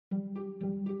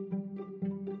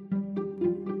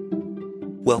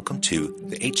Welcome to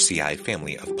the HCI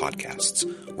family of podcasts.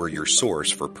 We're your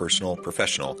source for personal,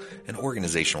 professional, and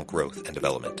organizational growth and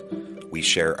development. We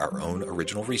share our own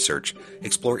original research,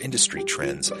 explore industry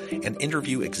trends, and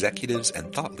interview executives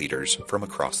and thought leaders from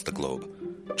across the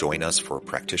globe. Join us for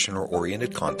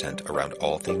practitioner-oriented content around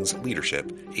all things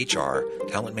leadership, HR,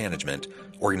 talent management,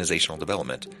 organizational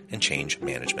development, and change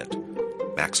management.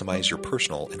 Maximize your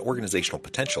personal and organizational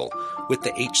potential with the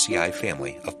HCI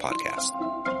family of podcasts.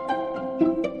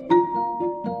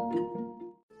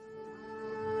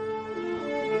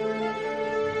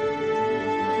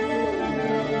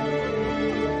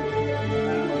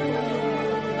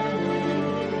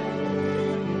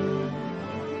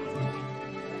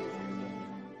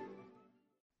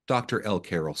 Dr. L.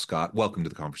 Carol Scott, welcome to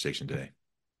the conversation today.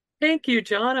 Thank you,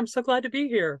 John. I'm so glad to be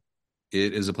here.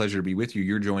 It is a pleasure to be with you.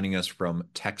 You're joining us from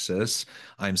Texas.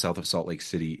 I'm south of Salt Lake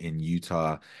City in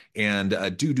Utah. And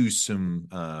due to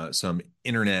some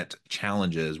internet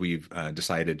challenges, we've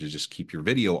decided to just keep your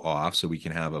video off so we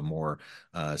can have a more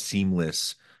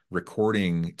seamless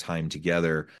recording time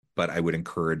together. But I would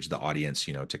encourage the audience,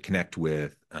 to connect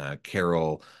with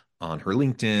Carol on her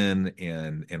LinkedIn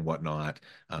and whatnot,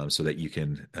 so that you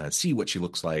can see what she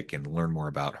looks like and learn more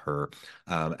about her.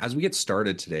 As we get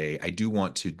started today, I do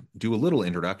want to do a little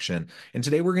introduction. And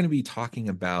today we're going to be talking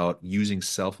about using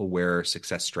self-aware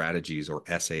success strategies, or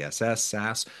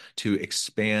SASS, to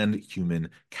expand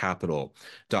human capital.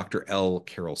 Dr. L.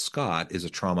 Carol Scott is a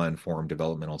trauma-informed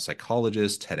developmental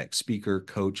psychologist, TEDx speaker,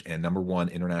 coach, and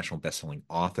 #1 international bestselling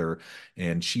author.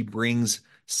 And she brings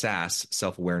SASS,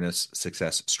 self-awareness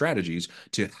success strategies,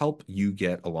 to help you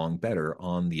get along better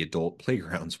on the adult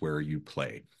playgrounds where you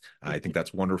play. I think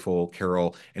that's wonderful.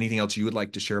 Carol, anything else you would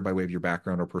like to share by way of your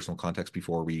background or personal context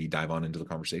before we dive on into the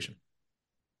conversation?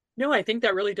 No, I think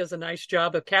that really does a nice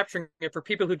job of capturing it. For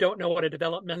people who don't know what a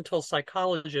developmental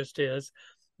psychologist is,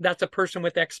 that's a person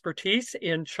with expertise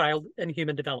in child and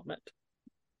human development.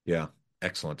 Yeah,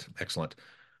 excellent.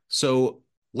 So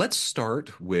let's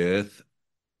start with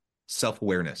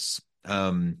self-awareness.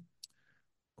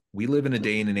 We live in a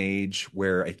day and an age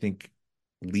where I think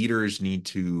leaders need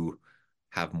to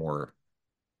have more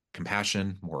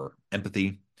compassion, more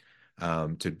empathy,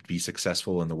 to be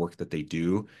successful in the work that they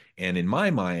do. And in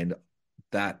my mind,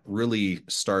 that really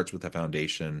starts with the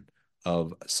foundation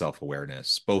of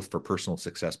self-awareness, both for personal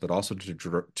success, but also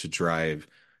to drive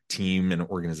team and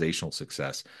organizational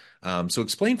success. So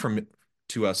explain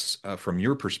to us from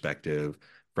your perspective,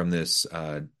 from this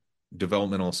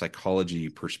developmental psychology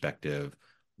perspective,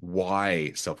 why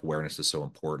self-awareness is so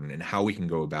important and how we can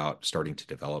go about starting to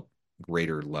develop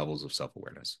greater levels of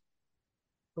self-awareness.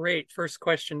 Great first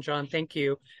question, John. Thank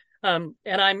you. And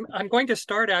I'm going to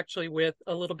start actually with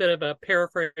a little bit of a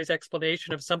paraphrase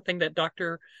explanation of something that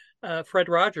Dr. Fred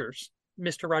Rogers,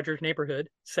 Mr. Rogers' Neighborhood,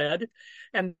 said,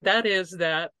 and that is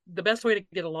that the best way to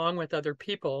get along with other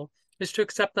people is to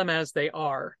accept them as they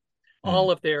are.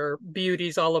 All of their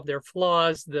beauties, all of their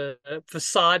flaws, the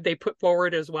facade they put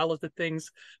forward, as well as the things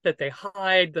that they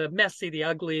hide, the messy, the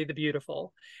ugly, the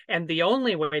beautiful. And the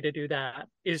only way to do that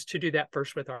is to do that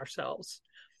first with ourselves.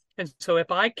 And so if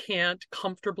I can't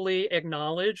comfortably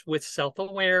acknowledge with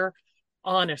self-aware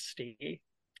honesty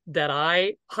that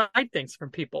I hide things from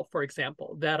people, for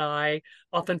example, that I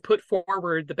often put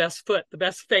forward the best foot, the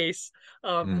best face,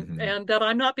 and that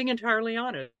I'm not being entirely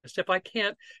honest. If I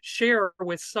can't share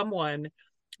with someone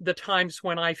the times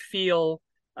when I feel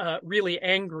really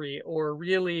angry or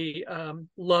really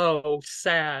low,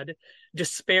 sad,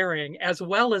 despairing, as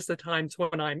well as the times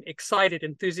when I'm excited,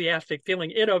 enthusiastic,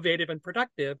 feeling innovative and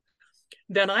productive,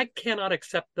 then I cannot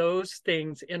accept those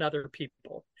things in other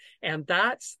people. And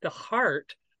that's the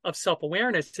heart of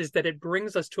self-awareness, is that it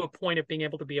brings us to a point of being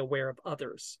able to be aware of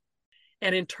others.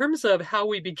 And in terms of how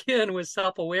we begin with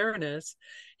self-awareness,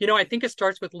 I think it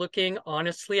starts with looking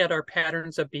honestly at our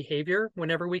patterns of behavior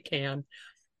whenever we can,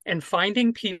 and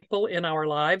finding people in our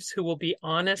lives who will be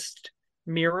honest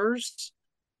mirrors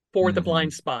for the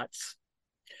blind spots.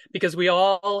 Because we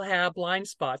all have blind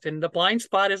spots, and the blind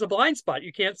spot is a blind spot.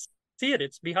 You can't see it,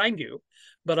 it's behind you.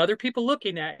 But other people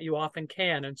looking at you often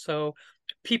can. And so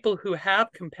people who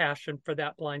have compassion for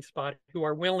that blind spot, who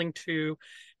are willing to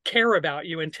care about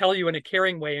you and tell you in a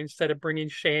caring way instead of bringing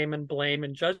shame and blame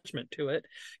and judgment to it,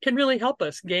 can really help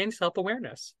us gain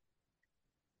self-awareness.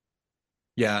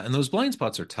 Yeah, and those blind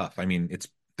spots are tough. I mean,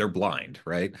 they're blind,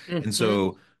 right? And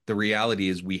so the reality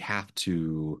is we have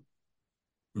to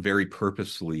very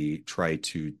purposefully try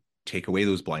to take away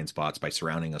those blind spots by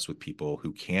surrounding us with people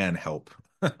who can help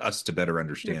us to better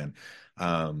understand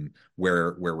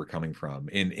where we're coming from.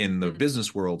 In the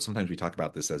business world, sometimes we talk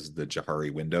about this as the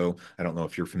Johari window. I don't know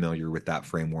if you're familiar with that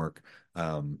framework,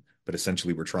 but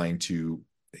essentially we're trying to,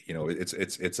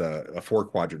 it's a four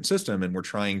quadrant system, and we're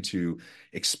trying to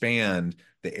expand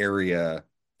the area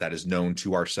that is known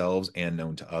to ourselves and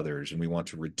known to others, and we want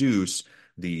to reduce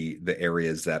the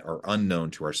areas that are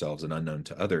unknown to ourselves and unknown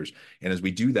to others. And as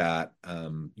we do that,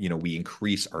 we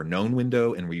increase our known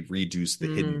window and we reduce the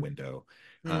hidden Mm, window.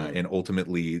 mm, And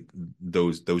ultimately,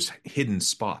 those hidden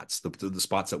spots, the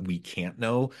spots that we can't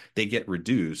know, they get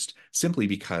reduced simply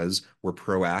because we're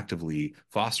proactively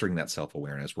fostering that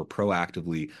self-awareness. We're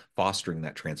proactively fostering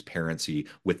that transparency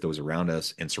with those around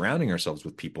us and surrounding ourselves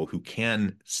with people who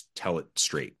can tell it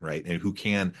straight, right? And who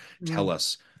can tell mm.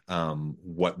 us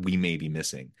what we may be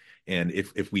missing. And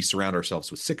if we surround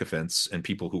ourselves with sycophants and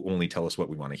people who only tell us what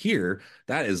we want to hear,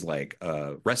 that is like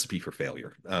a recipe for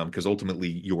failure. Because ultimately,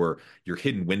 your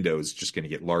hidden window is just going to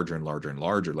get larger and larger and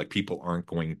larger. Like people aren't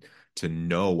going to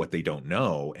know what they don't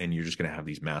know, and you're just going to have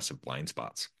these massive blind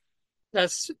spots.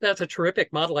 That's a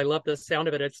terrific model. I love the sound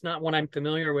of it. It's not one I'm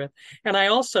familiar with. And I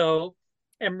also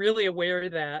am really aware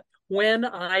that when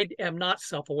I am not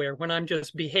self-aware, when I'm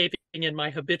just behaving in my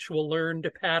habitual learned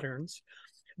patterns,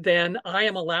 then I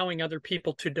am allowing other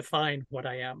people to define what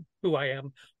I am, who I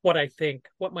am, what I think,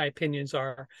 what my opinions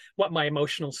are, what my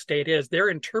emotional state is. They're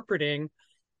interpreting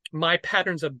my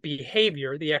patterns of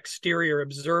behavior, the exterior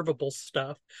observable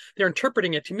stuff, they're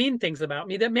interpreting it to mean things about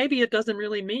me that maybe it doesn't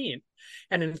really mean.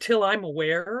 And until I'm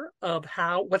aware of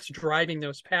what's driving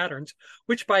those patterns,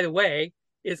 which by the way,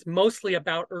 is mostly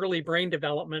about early brain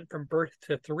development from birth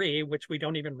to 3, which we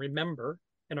don't even remember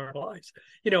in our lives,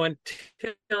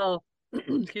 until,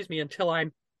 excuse me, until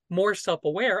I'm more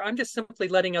self-aware, I'm just simply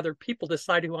letting other people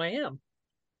decide who I am.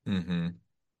 Mm-hmm.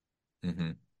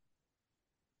 Mm-hmm.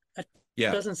 That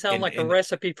Yeah. doesn't sound And like a and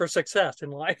recipe for success in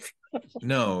life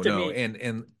no, to no.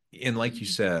 me. And like you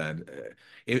said,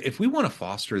 if we want to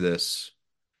foster this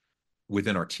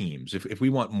within our teams, if we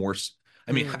want more,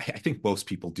 I mean, Mm, I think most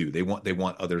people do. They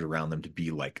want others around them to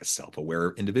be like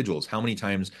self-aware individuals. How many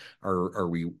times are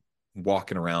we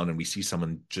walking around and we see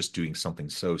someone just doing something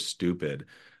so stupid,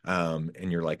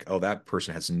 and you're like, oh, that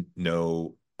person has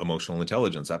no emotional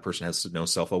intelligence. That person has no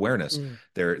self-awareness. mm.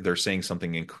 They're saying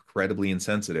something incredibly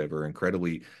insensitive or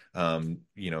incredibly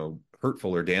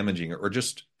hurtful or damaging or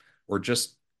just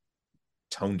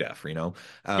tone deaf,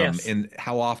 Yes. and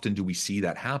how often do we see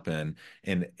that happen?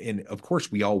 And of course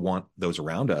we all want those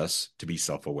around us to be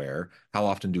self-aware. How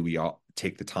often do we all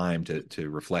take the time to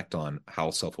reflect on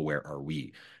how self-aware are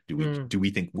we? do we Mm, do we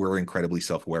think we're incredibly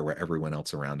self-aware where everyone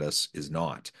else around us is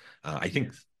not? I think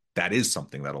yes. that is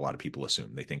something that a lot of people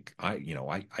assume. They think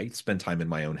I spend time in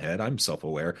my own head. I'm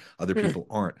self-aware. Other people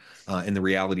aren't. And the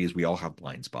reality is we all have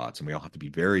blind spots and we all have to be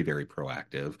very, very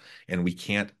proactive. And we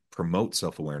can't promote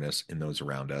self-awareness in those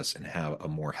around us and have a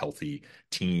more healthy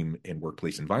team and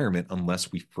workplace environment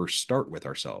unless we first start with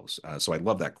ourselves. So I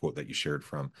love that quote that you shared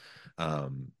from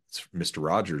Mr.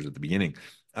 Rogers at the beginning.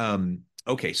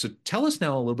 Okay, so tell us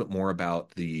now a little bit more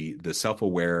about the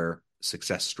self-aware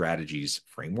success strategies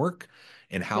framework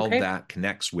and how Okay. that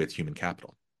connects with human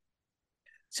capital.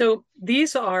 So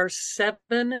these are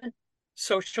 7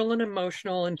 social and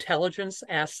emotional intelligence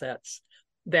assets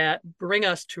that bring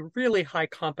us to really high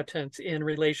competence in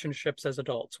relationships as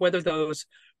adults, whether those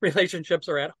relationships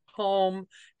are at home,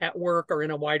 at work, or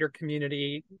in a wider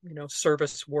community,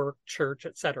 service work, church,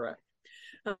 etc.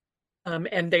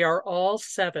 And they are all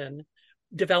 7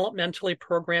 developmentally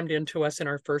programmed into us in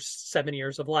our first 7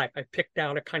 years of life. I picked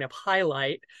out a kind of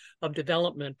highlight of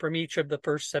development from each of the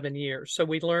first 7 years. So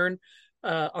we learn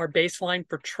our baseline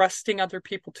for trusting other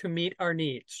people to meet our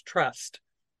needs, trust,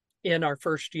 in our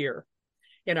first year.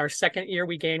 In our second year,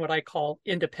 we gain what I call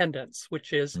independence,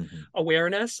 which is Mm-hmm.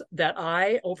 awareness that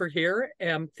I over here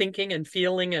am thinking and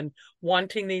feeling and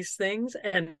wanting these things,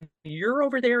 and you're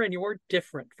over there and you're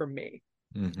different from me.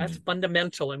 That's Mm-hmm.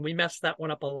 fundamental. And we mess that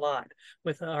one up a lot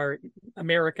with our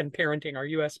American parenting, our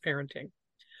US parenting.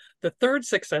 The third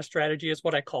success strategy is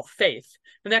what I call faith.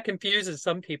 And that confuses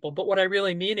some people. But what I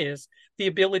really mean is the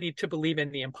ability to believe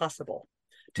in the impossible,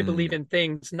 to believe Mm-hmm. in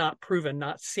things not proven,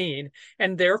 not seen,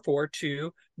 and therefore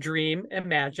to dream,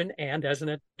 imagine, and as an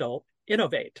adult,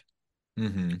 innovate.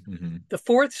 Mm-hmm. The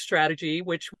fourth strategy,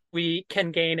 which we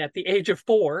can gain at the age of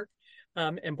 4,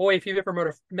 and boy, if you've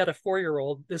ever met a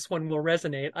 4-year-old, this one will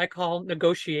resonate. I call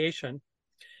negotiation.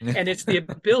 And it's the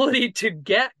ability to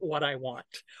get what I want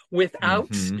without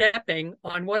Mm-hmm. stepping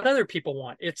on what other people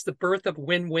want. It's the birth of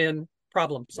win-win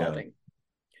problem Yeah. solving.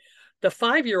 The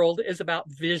 5-year-old is about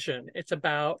vision. It's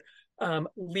about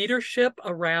leadership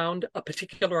around a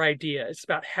particular idea. It's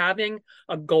about having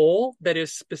a goal that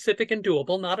is specific and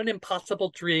doable, not an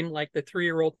impossible dream like the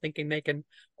 3-year-old thinking they can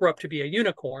grow up to be a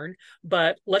unicorn,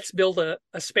 but let's build a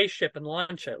spaceship and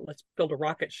launch it. Let's build a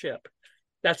rocket ship.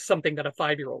 That's something that a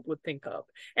 5-year-old would think of.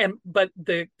 But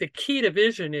the key to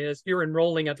vision is you're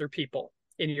enrolling other people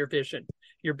in your vision.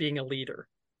 You're being a leader.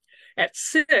 At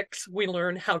 6, we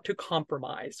learn how to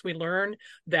compromise. We learn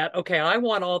that, okay, I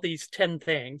want all these 10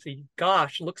 things.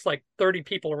 Gosh, looks like 30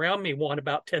 people around me want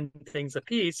about 10 things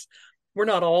apiece. We're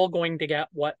not all going to get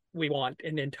what we want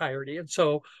in entirety. And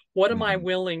so what am I Mhm.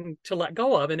 willing to let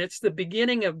go of? And it's the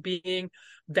beginning of being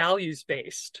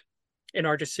values-based in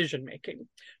our decision making,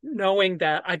 knowing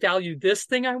that I value this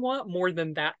thing I want more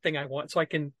than that thing I want. So I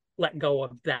can let go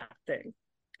of that thing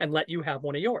and let you have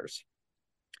one of yours.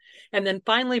 And then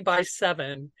finally, by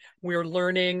 7, we're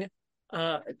learning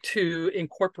to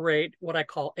incorporate what I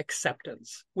call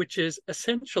acceptance, which is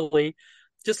essentially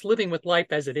just living with life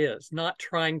as it is, not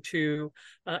trying to,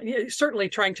 certainly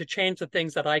trying to change the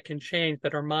things that I can change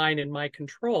that are mine and my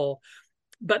control,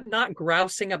 but not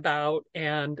grousing about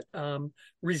and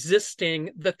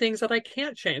resisting the things that I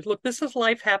can't change. Look, this is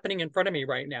life happening in front of me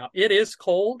right now. It is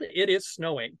cold. It is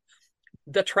snowing.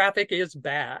 The traffic is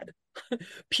bad.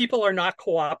 People are not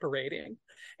cooperating.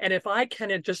 And if I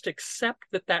can just accept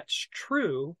that that's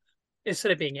true,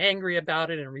 instead of being angry about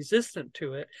it and resistant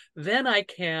to it, then I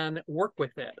can work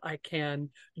with it. I can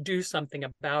do something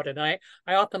about it. I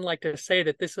often like to say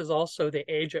that this is also the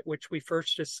age at which we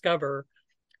first discover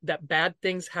that bad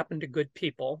things happen to good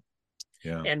people.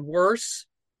 Yeah. And worse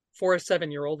for a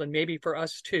 7-year-old, and maybe for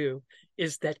us too,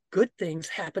 is that good things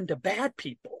happen to bad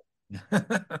people.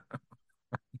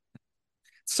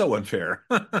 So unfair.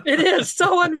 It is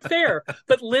so unfair,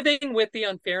 but living with the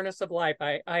unfairness of life,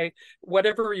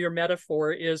 whatever your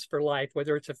metaphor is for life,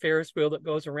 whether it's a Ferris wheel that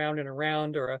goes around and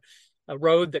around, or a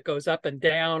road that goes up and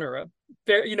down, or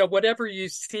whatever you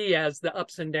see as the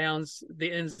ups and downs, the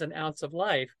ins and outs of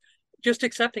life, just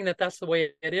accepting that that's the way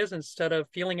it is instead of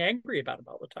feeling angry about it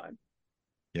all the time.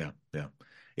 Yeah, yeah.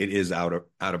 It is out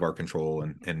of our control,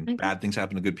 and Mm-hmm. bad things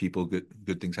happen to good people,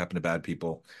 good things happen to bad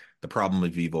people. The problem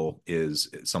of evil is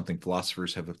something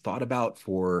philosophers have thought about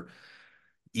for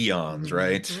eons,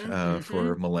 right? Mm-hmm. Mm-hmm.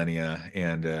 For millennia,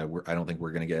 and I don't think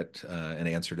we're going to get an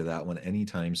answer to that one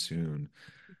anytime soon.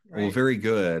 Well, Right. very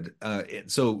good.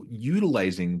 So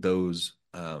utilizing those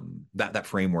that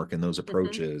framework and those Mm-hmm.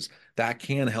 approaches that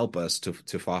can help us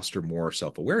to foster more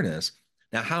self-awareness.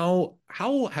 Now,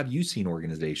 how have you seen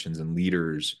organizations and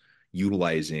leaders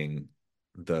utilizing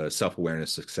the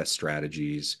self-awareness success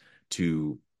strategies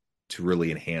to to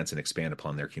really enhance and expand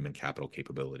upon their human capital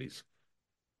capabilities?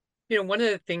 One of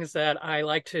the things that I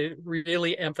like to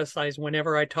really emphasize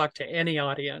whenever I talk to any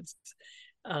audience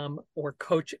or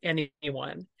coach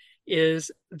anyone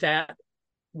is that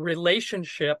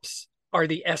relationships are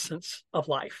the essence of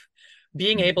life.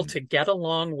 Being able Mhm. to get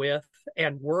along with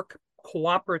and work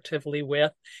cooperatively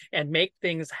with and make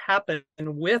things happen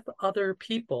with other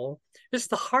people is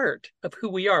the heart of who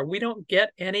we are. We don't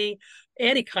get any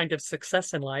kind of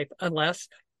success in life unless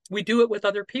we do it with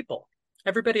other people.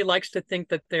 Everybody likes to think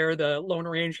that they're the Lone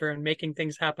Ranger and making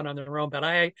things happen on their own, but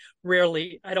I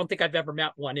don't think I've ever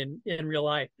met one in real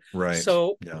life. Right.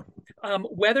 So Yeah.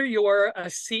 whether you're a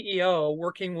CEO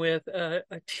working with a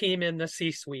team in the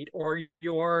C-suite, or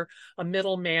you're a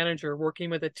middle manager working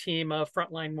with a team of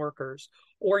frontline workers,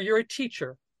 or you're a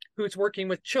teacher who's working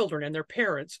with children and their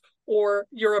parents, or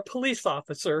you're a police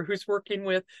officer who's working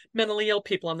with mentally ill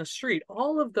people on the street,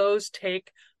 all of those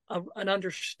take an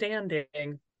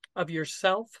understanding of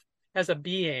yourself as a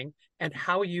being and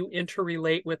how you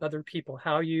interrelate with other people,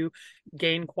 how you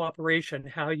gain cooperation,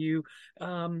 how you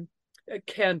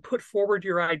can put forward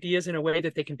your ideas in a way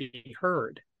that they can be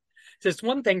heard. So it's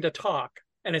one thing to talk,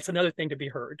 and it's another thing to be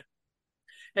heard.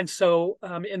 And so,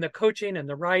 in the coaching and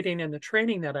the writing and the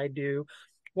training that I do,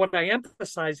 what I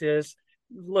emphasize is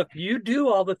look, you do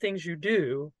all the things you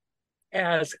do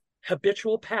as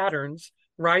habitual patterns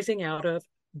rising out of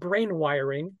brain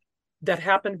wiring that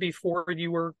happened before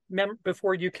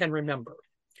you can remember.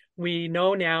 We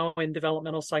know now in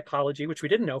developmental psychology, which we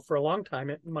didn't know for a long time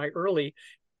in my early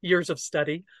years of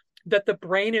study, that the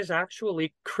brain is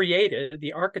actually created,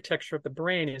 the architecture of the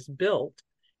brain is built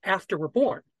after we're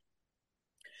born.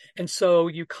 And so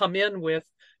you come in with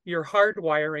your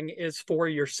hardwiring is for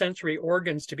your sensory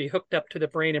organs to be hooked up to the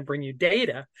brain and bring you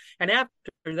data. And after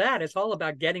that, it's all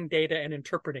about getting data and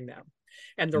interpreting them.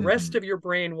 And the rest Hmm. of your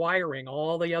brain wiring,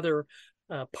 all the other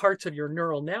parts of your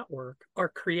neural network are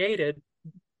created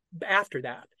after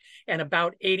that. And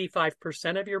about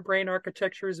 85% of your brain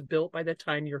architecture is built by the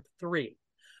time you're 3.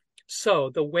 So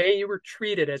the way you were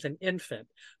treated as an infant,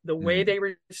 the way Mm, they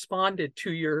responded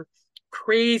to your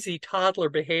crazy toddler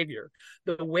behavior,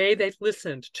 the way they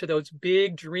listened to those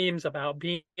big dreams about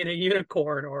being a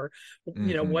unicorn or,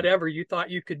 hmm. whatever you thought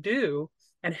you could do,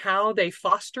 and how they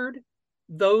fostered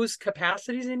those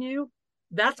capacities in you,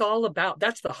 that's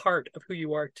the heart of who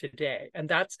you are today. And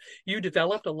that's, you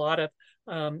developed a lot of,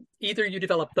 either you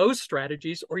develop those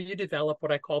strategies or you develop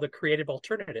what I call the creative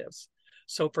alternatives.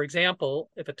 So, for example,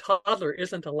 if a toddler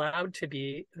isn't allowed to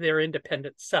be their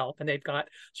independent self and they've got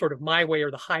sort of my way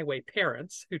or the highway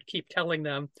parents who keep telling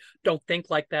them, don't think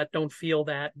like that, don't feel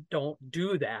that, don't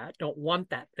do that, don't want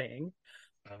that thing,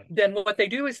 then what they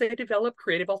do is they develop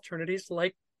creative alternatives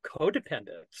like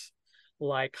codependence,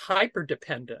 like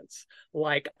hyperdependence,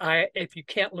 like if you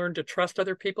can't learn to trust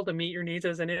other people to meet your needs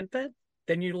as an infant,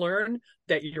 then you learn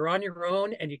that you're on your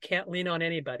own and you can't lean on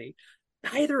anybody.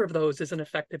 Neither of those is an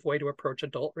effective way to approach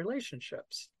adult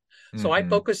relationships. So I Hmm.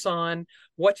 focus on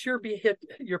what's your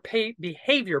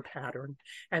behavior pattern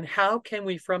and how can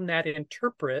we from that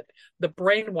interpret the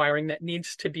brain wiring that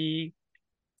needs to be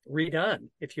redone,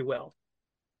 if you will.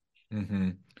 Hmm.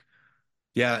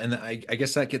 Yeah, and I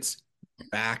guess that gets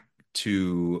back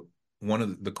to one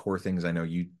of the core things I know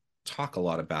you talk a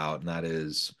lot about, and that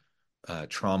is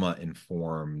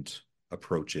trauma-informed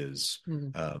approaches.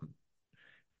 Mm. Um,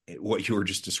 what you were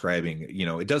just describing,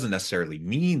 it doesn't necessarily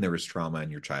mean there was trauma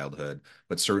in your childhood,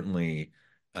 but certainly,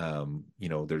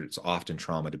 there's often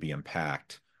trauma to be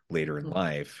unpacked later in Mm.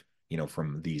 life,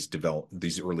 from these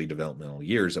early developmental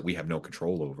years that we have no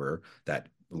control over, that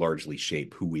largely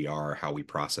shape who we are, how we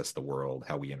process the world,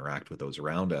 how we interact with those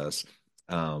around us.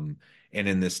 Um, and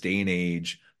in this day and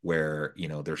age where,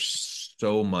 there's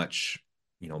so much,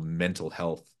 mental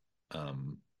health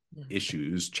um, Mm.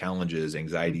 issues, challenges, Mm.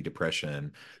 anxiety,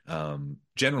 depression,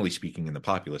 generally speaking in the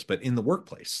populace, but in the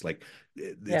workplace, like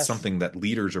it's Yes. something that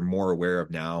leaders are more aware of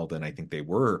now than I think they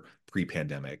were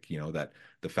pre-pandemic. That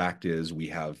the fact is we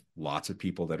have lots of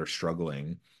people that are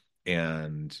struggling,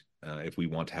 and if we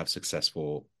want to have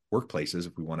successful workplaces,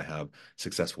 if we want to have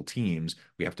successful teams,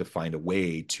 we have to find a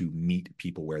way to meet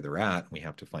people where they're at. We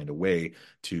have to find a way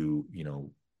to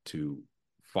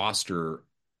foster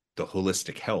the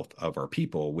holistic health of our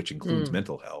people, which includes Mm.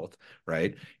 mental health,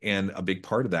 right? And a big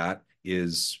part of that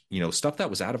is, stuff that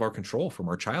was out of our control from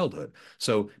our childhood.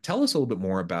 So tell us a little bit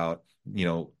more about,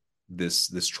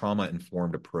 this trauma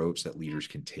informed approach that leaders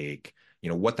can take,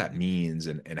 what that means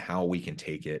and how we can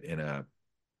take it in a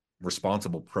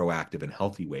responsible, proactive, and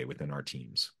healthy way within our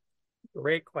teams.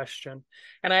 Great question.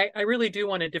 And I really do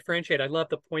want to differentiate. I love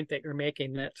the point that you're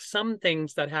making that some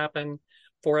things that happen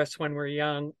for us when we're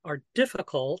young are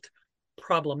difficult,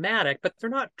 problematic, but they're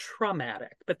not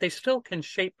traumatic, but they still can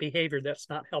shape behavior that's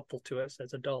not helpful to us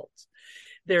as adults.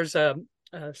 There's a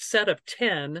set of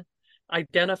 10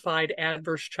 identified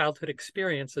adverse childhood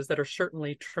experiences that are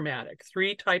certainly traumatic.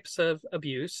 Three types of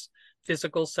abuse: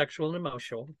 physical, sexual, and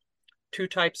emotional; two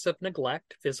types of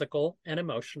neglect, physical and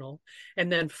emotional;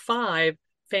 and then five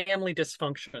family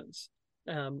dysfunctions.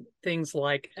 Things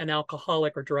like an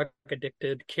alcoholic or drug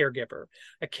addicted caregiver,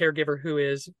 a caregiver who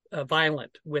is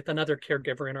violent with another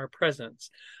caregiver in our presence,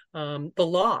 the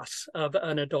loss of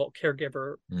an adult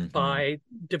caregiver Mm-hmm. by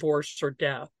divorce or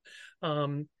death.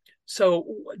 Um, so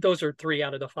those are three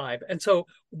out of the five. And so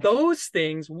those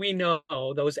things we know,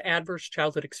 those adverse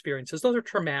childhood experiences, those are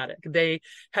traumatic. They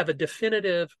have a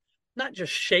definitive, not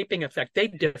just shaping effect, they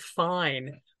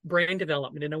define brain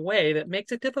development in a way that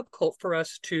makes it difficult for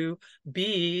us to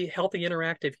be healthy,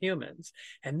 interactive humans.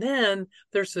 And then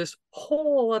there's this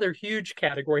whole other huge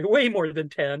category, way more than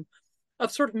 10,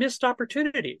 of sort of missed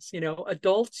opportunities.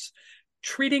 Adults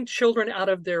treating children out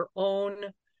of their own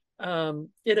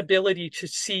inability to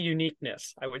see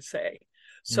uniqueness, I would say.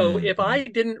 So Mm-hmm. if I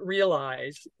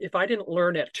didn't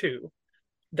learn at 2,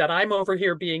 that I'm over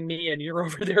here being me and you're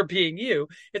over there being you,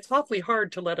 it's awfully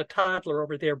hard to let a toddler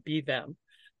over there be them,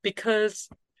 because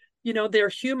they're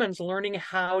humans learning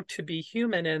how to be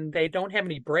human and they don't have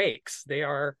any breaks. They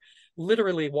are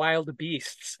literally wild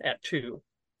beasts at 2.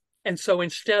 And so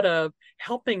instead of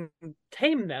helping them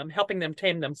tame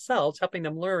themselves, helping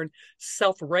them learn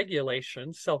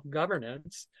self-regulation,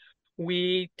 self-governance,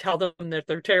 we tell them that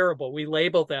they're terrible. We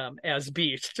label them as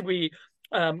beasts.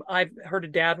 I've heard a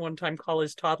dad one time call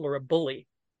his toddler a bully,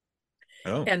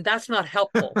 Oh. and that's not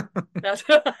helpful. That's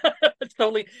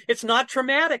it's not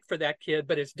traumatic for that kid,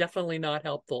 but it's definitely not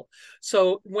helpful.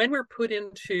 So when we're put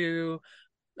into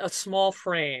a small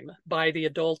frame by the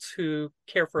adults who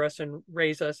care for us and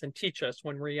raise us and teach us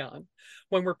when we're young,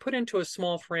 when we're put into a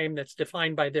small frame that's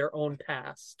defined by their own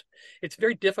past, it's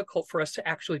very difficult for us to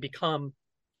actually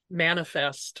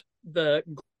manifest the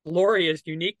glorious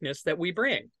uniqueness that we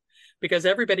bring, because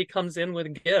everybody comes in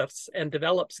with gifts and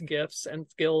develops gifts and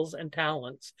skills and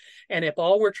talents. And if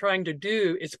all we're trying to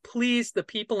do is please the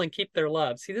people and keep their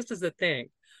love, see, this is the thing.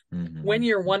 When Mm-hmm.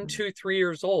 you're 1, Mm-hmm. 2, 3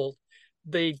 years old,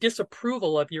 the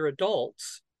disapproval of your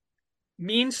adults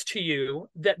means to you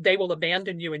that they will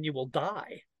abandon you and you will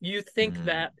die. You think Mm-hmm.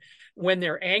 that when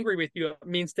they're angry with you, it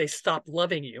means they stop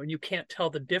loving you, and you can't tell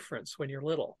the difference when you're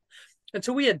little. And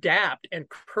so we adapt and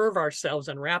curve ourselves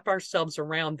and wrap ourselves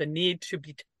around the need to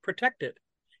be protected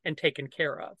and taken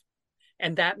care of.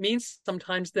 And that means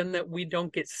sometimes then that we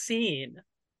don't get seen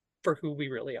for who we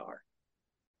really are.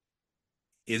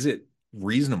 Is it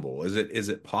reasonable? Is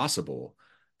it possible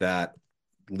that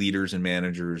leaders and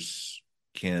managers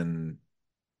can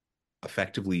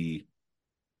effectively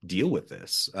deal with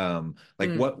this? Like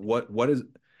Mm, what is,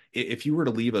 if you were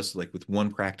to leave us like with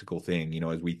one practical thing,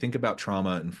 as we think about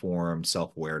trauma informed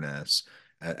self-awareness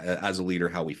as a leader,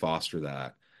 how we foster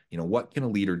that, what can a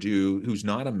leader do who's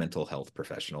not a mental health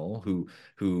professional, who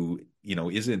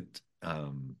isn't,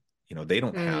 they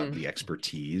don't have mm, the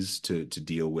expertise to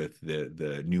deal with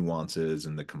the nuances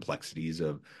and the complexities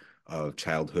of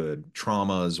childhood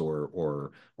traumas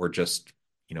or just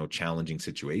challenging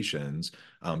situations.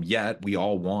 Yet we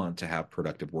all want to have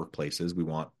productive workplaces. We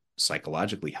want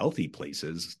psychologically healthy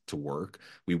places to work.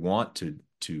 We want to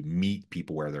meet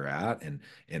people where they're at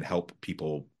and help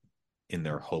people in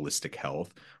their holistic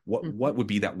health. What mhm. would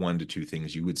be that 1 to 2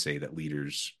 things you would say that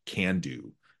leaders can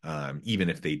do, even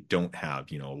if they don't have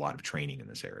a lot of training in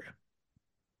this area?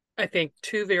 I think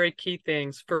two very key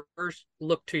things. First,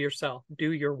 look to yourself,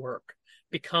 do your work,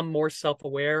 become more self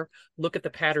aware, look at the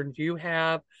patterns you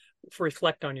have,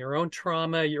 reflect on your own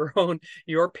trauma,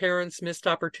 your parents' missed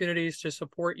opportunities to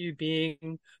support you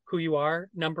being who you are.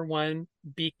 Number one,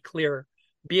 be clear,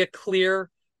 be a clear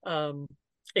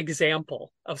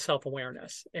example of self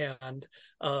awareness and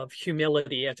of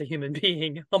humility as a human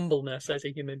being, humbleness as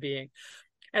a human being.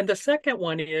 And the second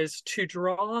one is to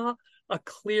draw a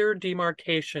clear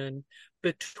demarcation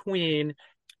between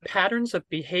patterns of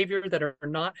behavior that are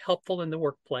not helpful in the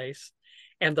workplace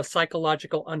and the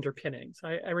psychological underpinnings.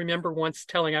 I remember once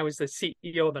I was the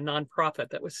CEO of a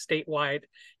nonprofit that was statewide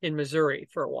in Missouri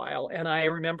for a while. And I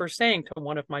remember saying to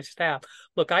one of my staff,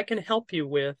 look, I can help you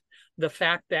with the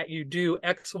fact that you do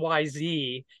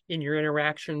XYZ in your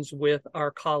interactions with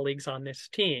our colleagues on this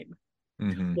team.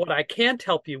 Mm-hmm. What I can't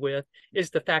help you with is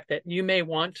the fact that you may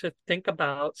want to think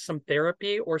about some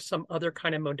therapy or some other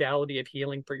kind of modality of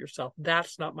healing for yourself.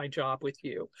 That's not my job with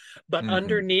you. But Mm-hmm.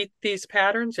 underneath these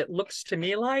patterns, it looks to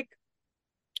me like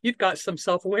you've got some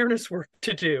self awareness work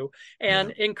to do, Yeah. and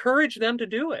encourage them to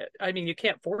do it. I mean, you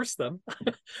can't force them,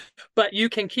 but you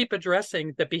can keep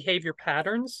addressing the behavior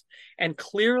patterns and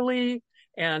clearly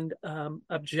and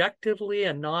objectively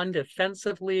and non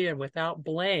defensively and without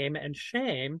blame and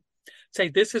shame say,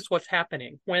 this is what's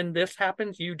happening. When this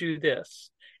happens, you do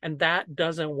this. And that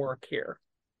doesn't work here.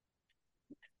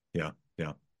 Yeah.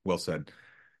 Yeah. Well said.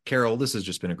 Carol, this has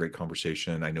just been a great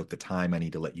conversation. I note the time. I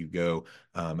need to let you go.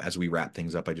 As we wrap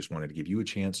things up, I just wanted to give you a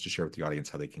chance to share with the audience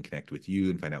how they can connect with you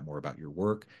and find out more about your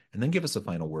work, and then give us a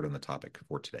final word on the topic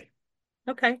for today.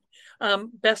 Okay.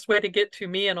 Best way to get to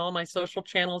me and all my social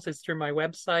channels is through my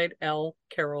website,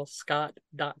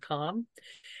 lcarolscott.com.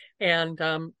 And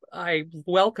I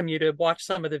welcome you to watch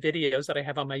some of the videos that I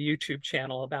have on my YouTube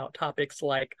channel about topics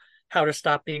like how to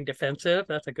stop being defensive.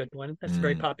 That's a good one. That's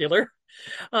very Mm, popular.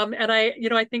 And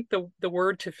I think the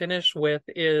word to finish with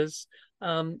is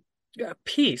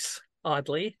peace,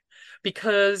 oddly,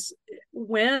 because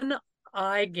when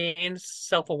I gain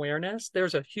self awareness,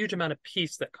 there's a huge amount of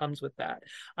peace that comes with that.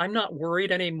 I'm not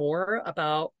worried anymore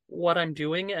about what I'm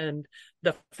doing and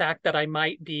the fact that I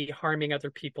might be harming other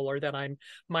people or that I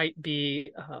might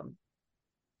be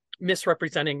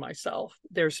misrepresenting myself.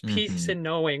 There's peace hmm. in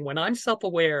knowing when I'm self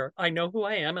aware, I know who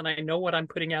I am and I know what I'm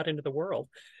putting out into the world,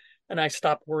 and I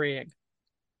stop worrying.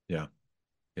 Yeah.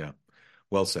 Yeah.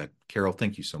 Well said. Carol,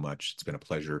 thank you so much. It's been a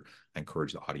pleasure. I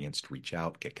encourage the audience to reach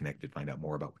out, get connected, find out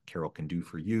more about what Carol can do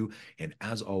for you. And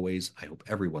as always, I hope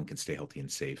everyone can stay healthy and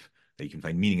safe, that you can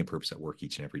find meaning and purpose at work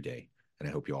each and every day. And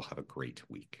I hope you all have a great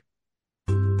week.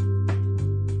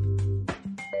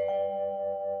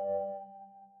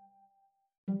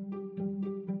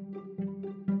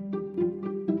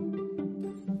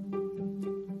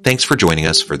 Thanks for joining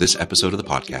us for this episode of the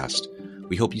podcast.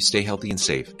 We hope you stay healthy and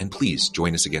safe, and please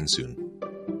join us again soon.